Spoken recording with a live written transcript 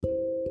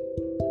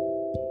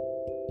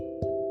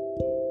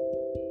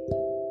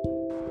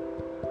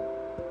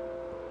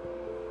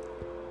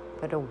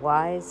But a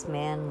wise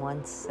man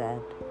once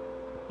said,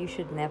 "You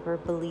should never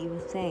believe a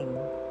thing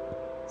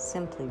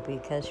simply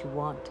because you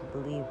want to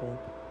believe it."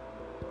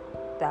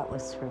 That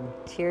was from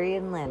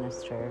Tyrion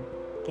Lannister,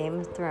 Game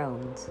of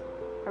Thrones,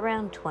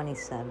 around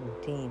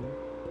 2017.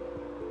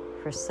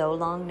 For so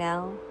long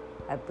now,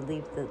 I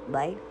believe that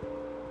life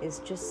is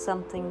just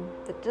something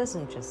that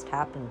doesn't just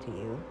happen to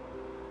you.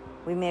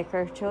 We make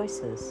our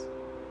choices,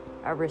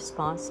 our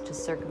response to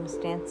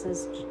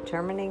circumstances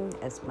determining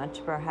as much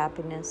of our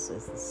happiness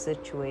as the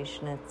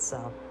situation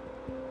itself.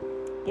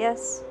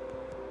 Yes,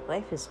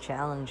 life is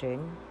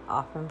challenging,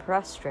 often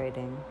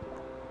frustrating.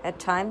 At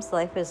times,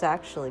 life is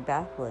actually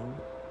baffling.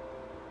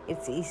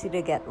 It's easy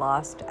to get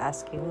lost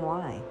asking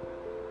why.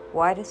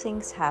 Why do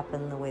things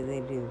happen the way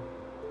they do?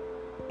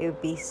 It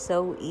would be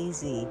so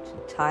easy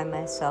to tie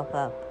myself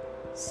up,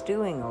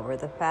 stewing over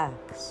the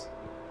facts.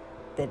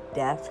 That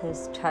death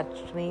has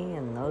touched me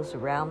and those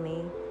around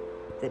me,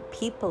 that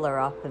people are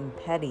often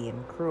petty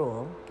and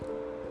cruel,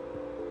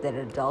 that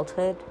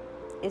adulthood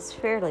is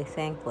fairly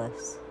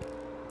thankless.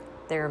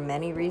 There are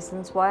many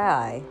reasons why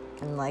I,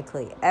 and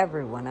likely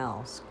everyone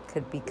else,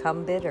 could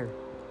become bitter.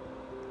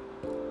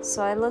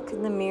 So I look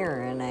in the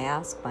mirror and I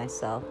ask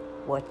myself,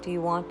 what do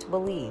you want to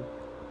believe?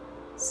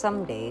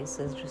 Some days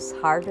it's just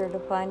harder to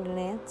find an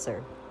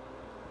answer.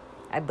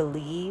 I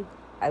believe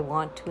I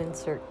want to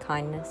insert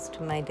kindness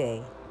to my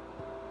day.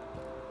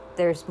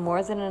 There's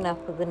more than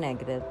enough of the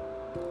negative,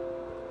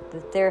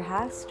 that there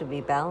has to be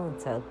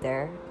balance out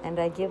there, and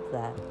I give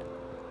that.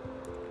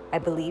 I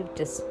believe,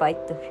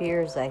 despite the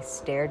fears I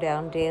stare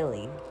down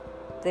daily,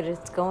 that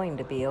it's going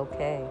to be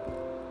okay.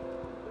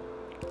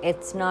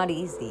 It's not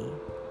easy.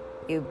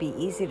 It would be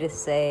easy to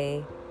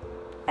say,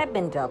 I've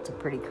been dealt a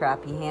pretty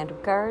crappy hand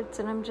of cards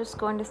and I'm just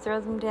going to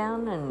throw them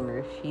down and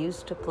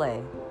refuse to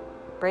play.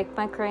 Break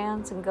my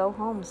crayons and go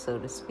home, so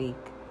to speak.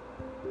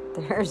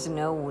 There's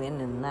no win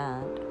in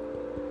that.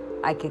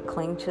 I could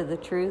cling to the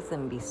truth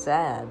and be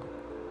sad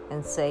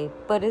and say,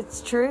 but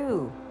it's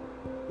true.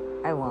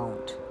 I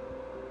won't.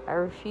 I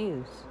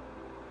refuse.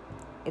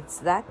 It's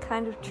that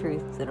kind of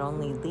truth that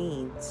only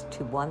leads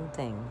to one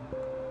thing: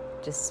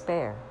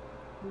 despair.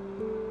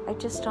 I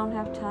just don't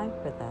have time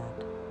for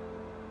that.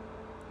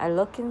 I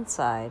look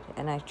inside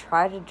and I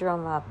try to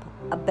drum up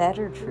a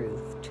better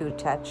truth to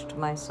attach to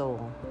my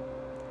soul.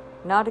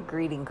 Not a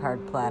greeting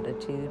card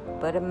platitude,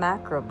 but a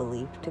macro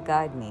belief to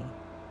guide me.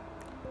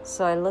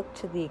 So I look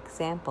to the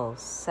examples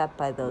set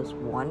by those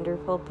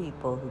wonderful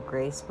people who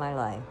graced my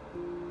life.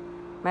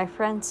 My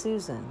friend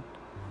Susan,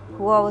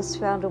 who always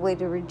found a way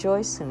to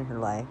rejoice in her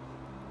life.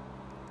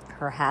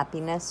 Her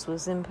happiness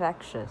was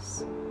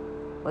infectious.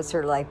 Was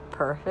her life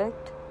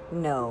perfect?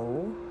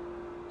 No.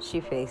 She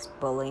faced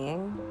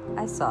bullying.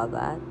 I saw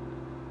that.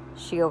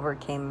 She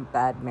overcame a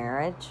bad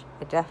marriage.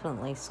 I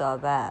definitely saw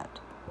that.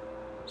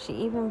 She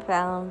even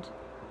found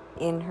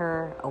in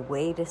her a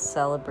way to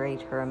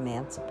celebrate her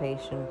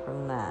emancipation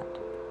from that.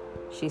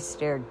 She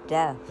stared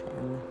death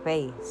in the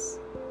face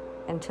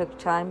and took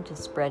time to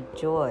spread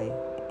joy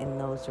in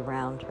those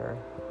around her.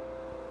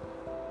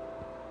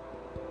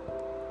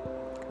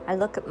 I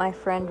look at my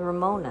friend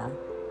Ramona.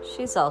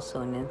 She's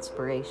also an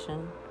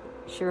inspiration.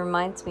 She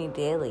reminds me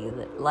daily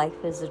that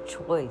life is a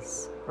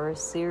choice or a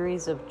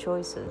series of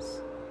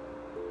choices.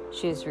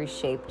 She has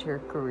reshaped her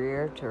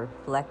career to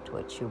reflect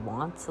what she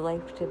wants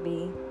life to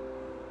be.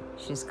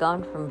 She's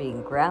gone from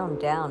being ground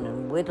down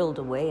and whittled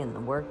away in the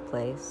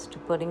workplace to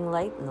putting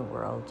light in the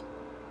world.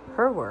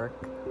 Her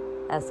work,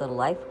 as a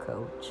life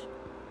coach,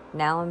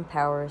 now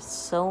empowers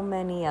so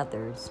many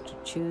others to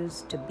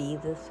choose to be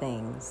the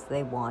things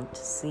they want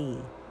to see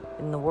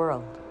in the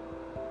world.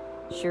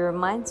 She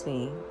reminds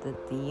me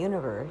that the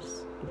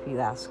universe, if you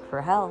ask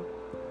for help,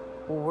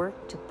 will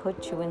work to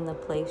put you in the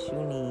place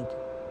you need.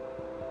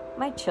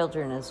 My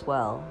children as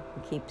well,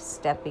 who keep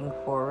stepping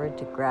forward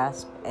to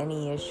grasp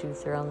any issue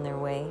thrown their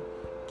way,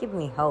 give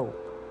me hope.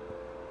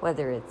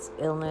 Whether it's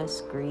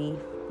illness, grief,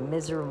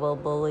 miserable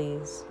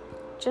bullies,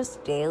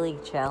 just daily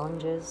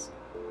challenges,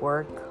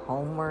 work,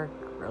 homework,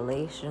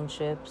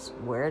 relationships,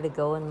 where to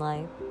go in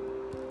life.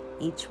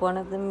 Each one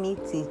of them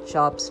meets each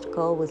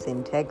obstacle with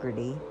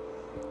integrity.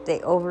 They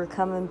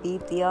overcome and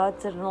beat the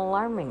odds at an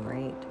alarming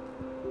rate.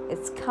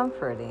 It's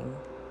comforting,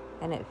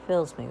 and it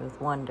fills me with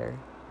wonder.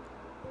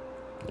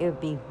 It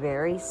would be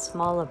very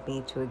small of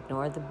me to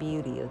ignore the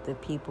beauty of the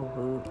people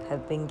who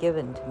have been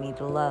given to me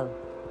to love.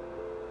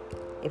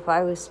 If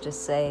I was to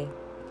say,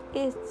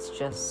 it's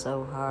just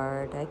so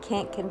hard, I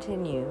can't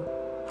continue,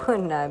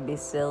 wouldn't I be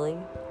silly?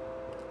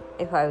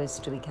 If I was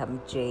to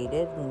become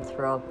jaded and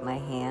throw up my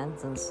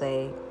hands and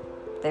say,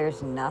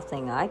 there's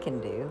nothing I can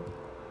do,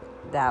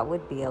 that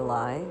would be a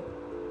lie.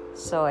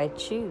 So I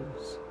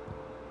choose.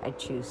 I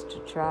choose to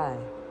try.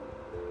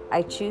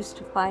 I choose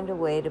to find a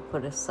way to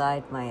put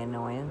aside my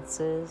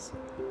annoyances,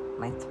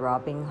 my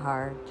throbbing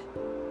heart,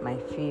 my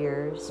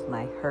fears,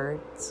 my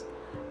hurts.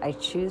 I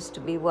choose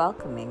to be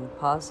welcoming,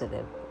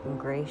 positive, and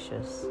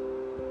gracious,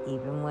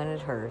 even when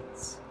it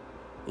hurts.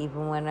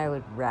 even when I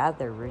would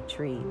rather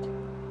retreat,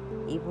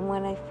 even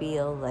when I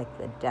feel like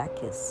the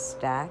deck is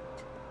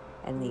stacked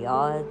and the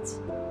odds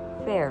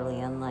fairly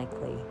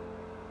unlikely.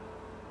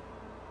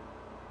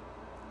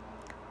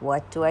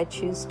 What do I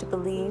choose to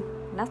believe?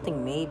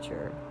 Nothing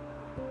major,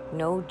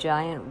 no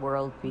giant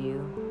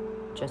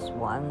worldview, just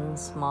one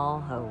small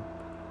hope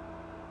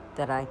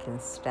that I can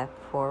step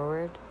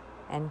forward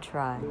and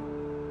try.